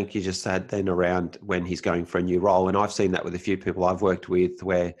love that link you just had then around when he's going for a new role. And I've seen that with a few people I've worked with,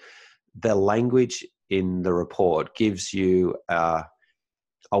 where the language in the report gives you a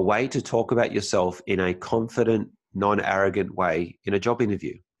way to talk about yourself in a confident, non-arrogant way in a job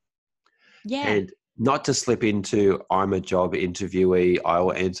interview. Yeah. And not to slip into, I'm a job interviewee, I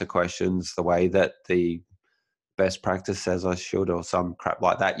will answer questions the way that the best practice says I should, or some crap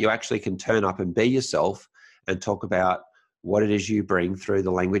like that. You actually can turn up and be yourself and talk about what it is you bring through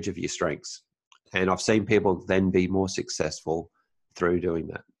the language of your strengths. And I've seen people then be more successful through doing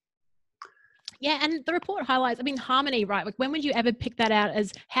that. Yeah, and the report highlights, I mean, harmony, right? Like, when would you ever pick that out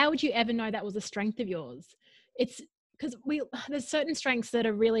as, how would you ever know that was a strength of yours? It's because there's certain strengths that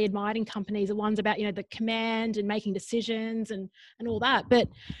are really admired in companies, the ones about, the command and making decisions and all that. But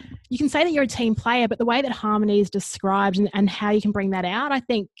you can say that you're a team player, but the way that harmony is described and how you can bring that out, I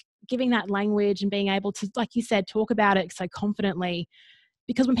think giving that language and being able to, like you said, talk about it so confidently,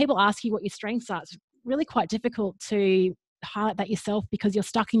 because when people ask you what your strengths are, it's really quite difficult to highlight that yourself because you're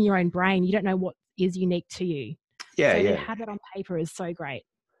stuck in your own brain. You don't know what is unique to you. Yeah, So to yeah, have that on paper is so great.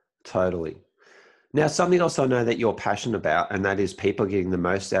 totally. Now, something else I know that you're passionate about, and that is people getting the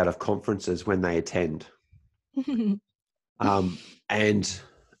most out of conferences when they attend. And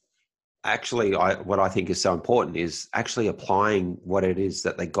actually, what I think is so important is actually applying what it is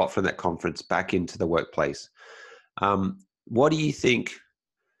that they got from that conference back into the workplace. What do you think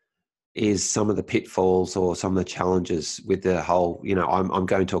is some of the pitfalls or some of the challenges with the whole, I'm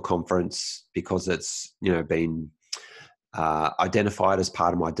going to a conference because it's, been identified as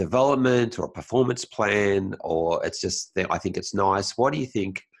part of my development or a performance plan, or it's just that I think it's nice. What do you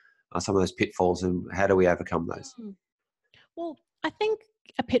think are some of those pitfalls and how do we overcome those? Well, I think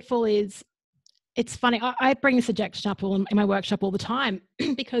a pitfall is, it's funny. I bring this objection up in my workshop all the time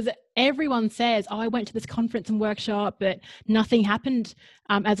because everyone says, "Oh, I went to this conference and workshop, but nothing happened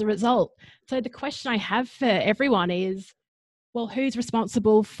as a result." So the question I have for everyone is, well, who's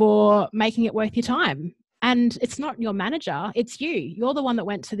responsible for making it worth your time? And it's not your manager, it's you. You're the one that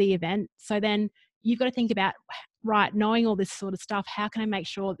went to the event. So then you've got to think about, right, knowing all this sort of stuff, how can I make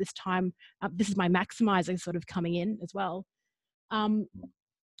sure this time, this is my maximizer sort of coming in as well?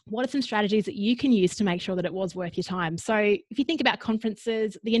 What are some strategies that you can use to make sure that it was worth your time? So if you think about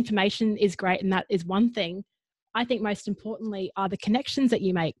conferences, the information is great and that is one thing. I think most importantly are the connections that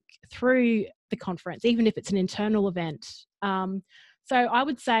you make through the conference, even if it's an internal event. So I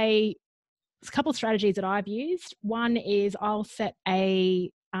would say there's a couple of strategies that I've used. One is I'll set a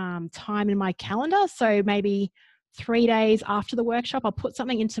time in my calendar. So maybe 3 days after the workshop, I'll put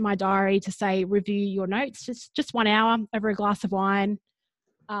something into my diary to say, review your notes, just 1 hour over a glass of wine.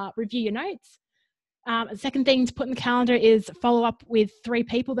 Review your notes. The second thing to put in the calendar is follow up with 3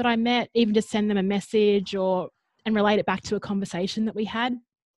 people that I met, even just send them a message and relate it back to a conversation that we had.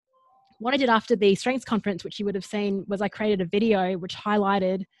 What I did after the strengths conference, which you would have seen, was I created a video which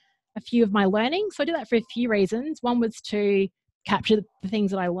highlighted a few of my learning. So I did that for a few reasons. One was to capture the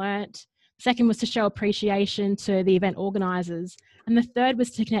things that I learnt. Second was to show appreciation to the event organisers. And the third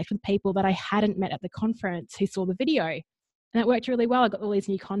was to connect with people that I hadn't met at the conference who saw the video. And it worked really well. I got all these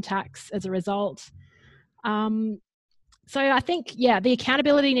new contacts as a result. So I think, the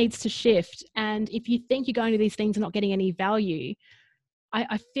accountability needs to shift. And if you think you're going to these things and not getting any value,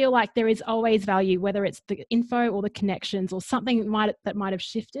 I feel like there is always value, whether it's the info or the connections or something that might have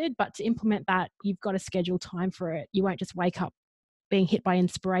shifted. But to implement that, you've got to schedule time for it. You won't just wake up being hit by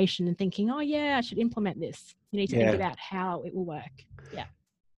inspiration and thinking, oh, yeah, I should implement this. You need to think about how it will work. Yeah.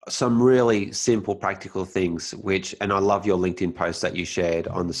 Some really simple, practical things, and I love your LinkedIn post that you shared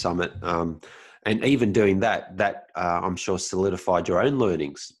on the summit. And even doing that I'm sure solidified your own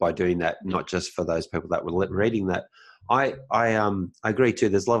learnings by doing that, not just for those people that were reading that. I agree too.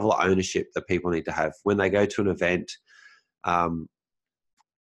 There's a level of ownership that people need to have when they go to an event,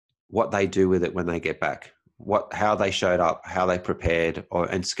 what they do with it when they get back, how they showed up, how they prepared,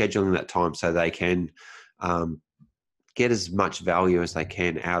 and scheduling that time so they can get as much value as they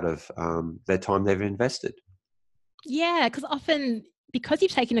can out of their time they've invested. Yeah, because often, because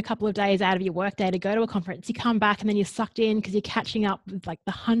you've taken a couple of days out of your workday to go to a conference, you come back and then you're sucked in because you're catching up with like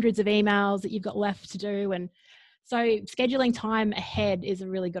the hundreds of emails that you've got left to do. And so scheduling time ahead is a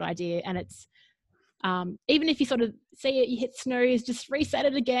really good idea. And it's, even if you sort of see it, you hit snooze, just reset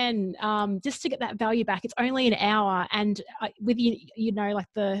it again, just to get that value back. It's only an hour. And with like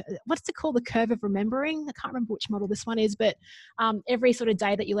what's it called? The curve of remembering. I can't remember which model this one is, but every sort of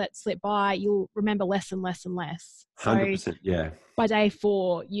day that you let slip by, you'll remember less and less and less. So 100%, yeah. By day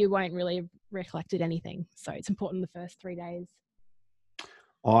 4, you won't really have recollected anything. So it's important the first 3 days.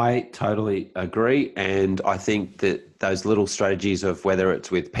 I totally agree. And I think that those little strategies of whether it's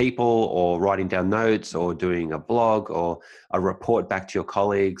with people or writing down notes or doing a blog or a report back to your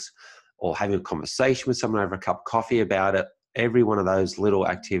colleagues or having a conversation with someone over a cup of coffee about it, every one of those little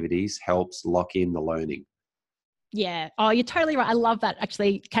activities helps lock in the learning. Yeah. Oh, you're totally right. I love that,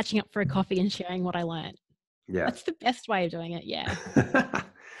 actually, catching up for a coffee and sharing what I learned. Yeah. That's the best way of doing it. Yeah.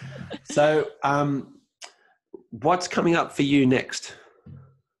 So what's coming up for you next?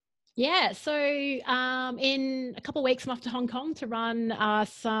 Yeah, so in a couple of weeks, I'm off to Hong Kong to run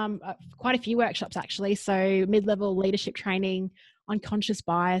quite a few workshops actually. So mid-level leadership training, unconscious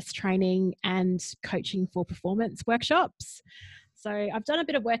bias training, and coaching for performance workshops. So I've done a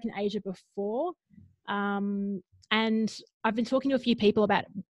bit of work in Asia before, and I've been talking to a few people about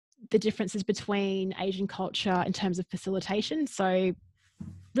the differences between Asian culture in terms of facilitation. So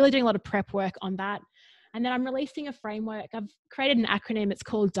really doing a lot of prep work on that. And then I'm releasing a framework. I've created an acronym. It's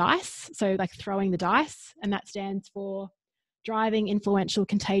called DICE. So like throwing the dice. And that stands for driving influential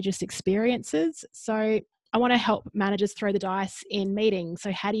contagious experiences. So I want to help managers throw the dice in meetings.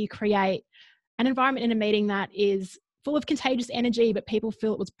 So how do you create an environment in a meeting that is full of contagious energy, but people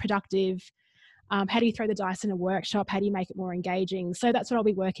feel it was productive? How do you throw the dice in a workshop? How do you make it more engaging? So that's what I'll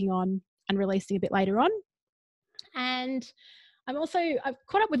be working on and releasing a bit later on. And I've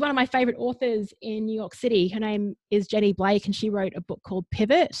caught up with one of my favorite authors in New York City. Her name is Jenny Blake, and she wrote a book called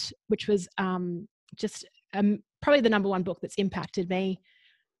Pivot, which was just probably the number one book that's impacted me.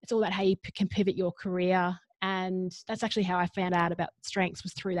 It's all about how you can pivot your career. And that's actually how I found out about strengths,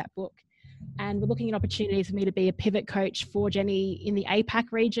 was through that book. And we're looking at opportunities for me to be a pivot coach for Jenny in the APAC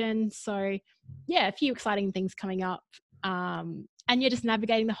region. So yeah, a few exciting things coming up. And you're just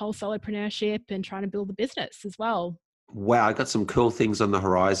navigating the whole solopreneurship and trying to build a business as well. Wow, I got some cool things on the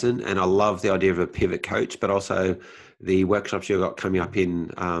horizon, and I love the idea of a pivot coach, but also the workshops you've got coming up in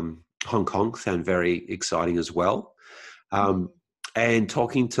Hong Kong sound very exciting as well. Mm. And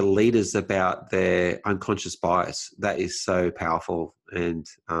talking to leaders about their unconscious bias, that is so powerful. And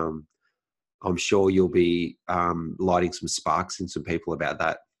I'm sure you'll be lighting some sparks in some people about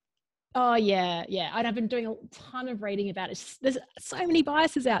that. Oh yeah, yeah. And I've been doing a ton of reading about it. There's so many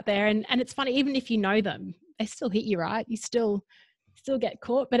biases out there, and it's funny, even if you know them, they still hit you, right? You still get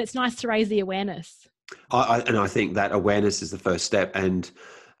caught, but it's nice to raise the awareness. And I think that awareness is the first step. And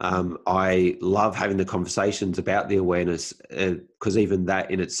I love having the conversations about the awareness, because even that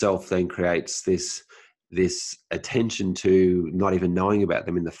in itself then creates this attention to not even knowing about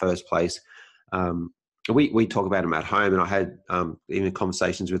them in the first place. We talk about them at home, and I had even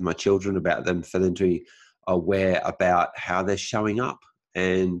conversations with my children about them, for them to be aware about how they're showing up,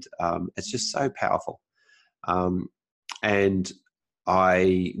 and it's just so powerful. And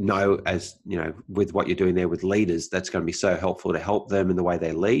I know, as you know, with what you're doing there with leaders, that's going to be so helpful to help them in the way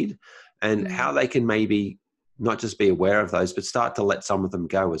they lead, and how they can maybe not just be aware of those, but start to let some of them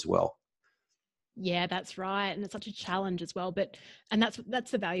go as well. Yeah, that's right. And it's such a challenge as well. And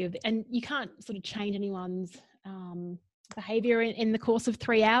that's the value of it. And you can't sort of change anyone's behavior in the course of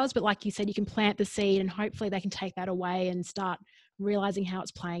 3 hours. But like you said, you can plant the seed, and hopefully they can take that away and start realizing how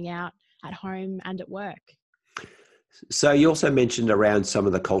it's playing out at home and at work. So you also mentioned around some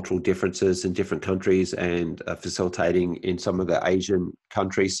of the cultural differences in different countries, and facilitating in some of the Asian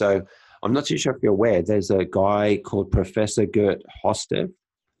countries. So I'm not too sure if you're aware, there's a guy called Professor Gert Hosted,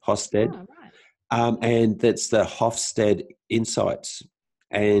 Oh, right. and that's the Hofstede Insights.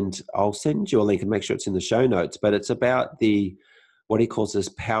 And I'll send you a link and make sure it's in the show notes. But it's about what he calls this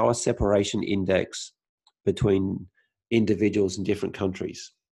power separation index between individuals in different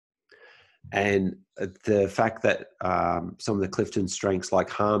countries. And the fact that some of the Clifton strengths like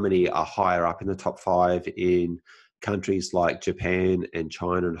harmony are higher up in the top 5 in countries like Japan and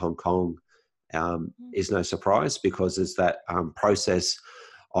China and Hong Kong is no surprise, because there's that process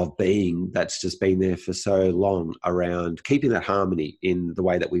of being that's just been there for so long around keeping that harmony in the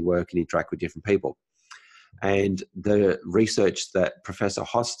way that we work and interact with different people. And the research that Professor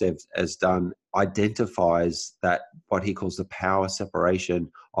Hosted has done identifies that, what he calls the power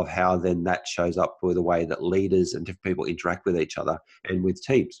separation, of how then that shows up with the way that leaders and different people interact with each other and with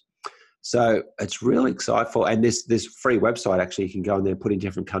teams. So it's really insightful. And this free website, actually, you can go in there, put in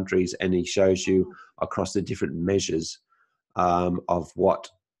different countries, and he shows you across the different measures of what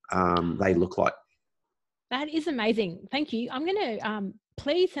they look like. That is amazing. Thank you. I'm going to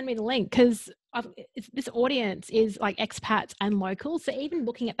please send me the link, because this audience is like expats and locals. So even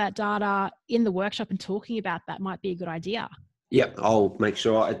looking at that data in the workshop and talking about that might be a good idea. Yep, I'll make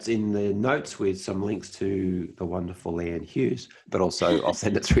sure it's in the notes with some links to the wonderful Leanne Hughes, but also I'll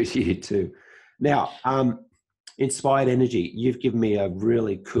send it through to you too. Now, inspired energy, you've given me a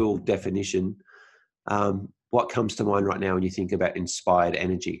really cool definition. What comes to mind right now when you think about inspired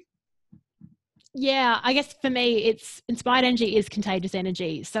energy? Yeah, I guess for me, it's inspired energy is contagious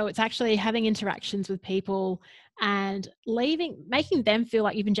energy. So it's actually having interactions with people and making them feel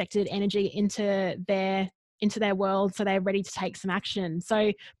like you've injected energy into their world, so they're ready to take some action.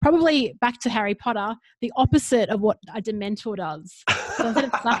 So probably back to Harry Potter, the opposite of what a Dementor does. So instead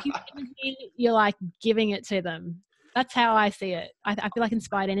of sucking energy, you're like giving it to them. That's how I see it. I feel like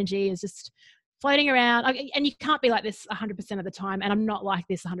inspired energy is just floating around. And you can't be like this 100% of the time. And I'm not like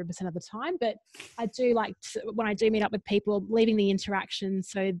this 100% of the time, but I do like when I do meet up with people, leaving the interaction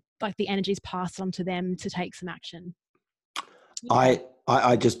so like the energy is passed on to them to take some action. Yeah.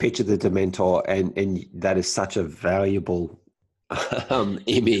 I just picture the Dementor, and that is such a valuable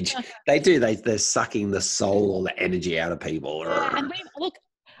image. They're sucking the soul or the energy out of people. Yeah, and look,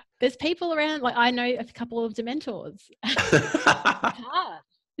 there's people around. Like I know a couple of Dementors. It's hard.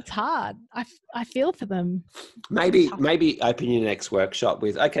 It's hard. I feel for them. Maybe open your next workshop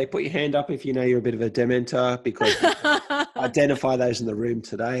with, okay, put your hand up if you know you're a bit of a Dementor, because identify those in the room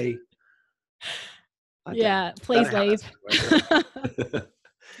today. Yeah, please leave.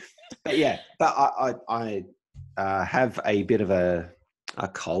 But I have a bit of a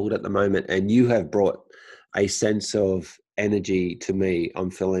cold at the moment, and you have brought a sense of energy to me. I'm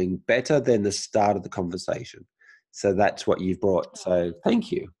feeling better than the start of the conversation. So that's what you've brought. So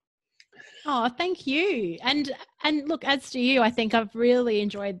thank you. Oh, thank you. And look, as to you, I think I've really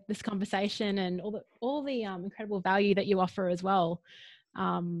enjoyed this conversation and all the incredible value that you offer as well.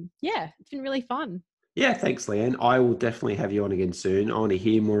 Yeah, it's been really fun. Yeah, thanks, Leanne. I will definitely have you on again soon. I want to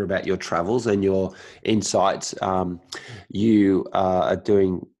hear more about your travels and your insights. You are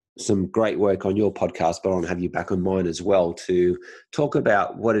doing some great work on your podcast, but I want to have you back on mine as well to talk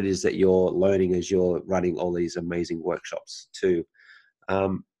about what it is that you're learning as you're running all these amazing workshops too.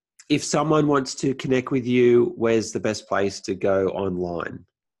 If someone wants to connect with you, where's the best place to go online?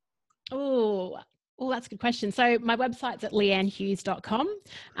 Oh, that's a good question. So my website's at leannehughes.com.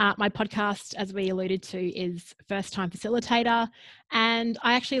 My podcast, as we alluded to, is First Time Facilitator. And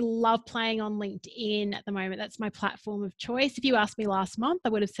I actually love playing on LinkedIn at the moment. That's my platform of choice. If you asked me last month, I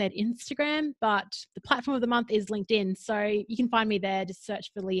would have said Instagram, but the platform of the month is LinkedIn. So you can find me there. Just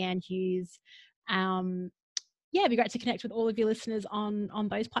search for Leanne Hughes. Yeah, it'd be great to connect with all of your listeners on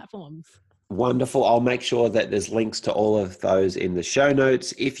those platforms. Wonderful. I'll make sure that there's links to all of those in the show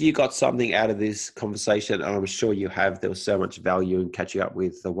notes. If you got something out of this conversation, and I'm sure you have, there was so much value in catching up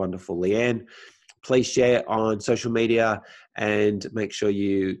with the wonderful Leanne, please share on social media and make sure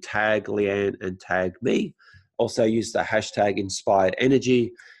you tag Leanne and tag me. Also use the hashtag inspired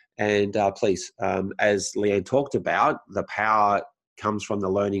energy. And please, as Leanne talked about, the power comes from the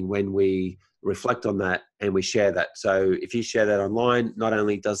learning when we reflect on that and we share that. So if you share that online, not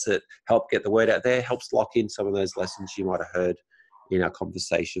only does it help get the word out there, helps lock in some of those lessons you might have heard in our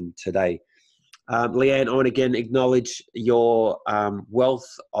conversation today. Leanne, I want to again acknowledge your wealth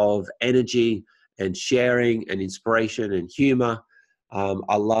of energy and sharing and inspiration and humor.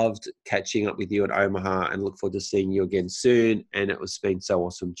 I loved catching up with you in Omaha and look forward to seeing you again soon. And it was been so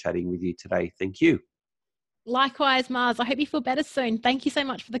awesome chatting with you today. Thank you. Likewise, Mars. I hope you feel better soon. Thank you so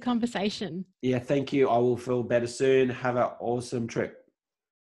much for the conversation. Yeah, thank you. I will feel better soon. Have an awesome trip.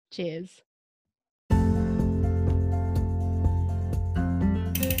 Cheers.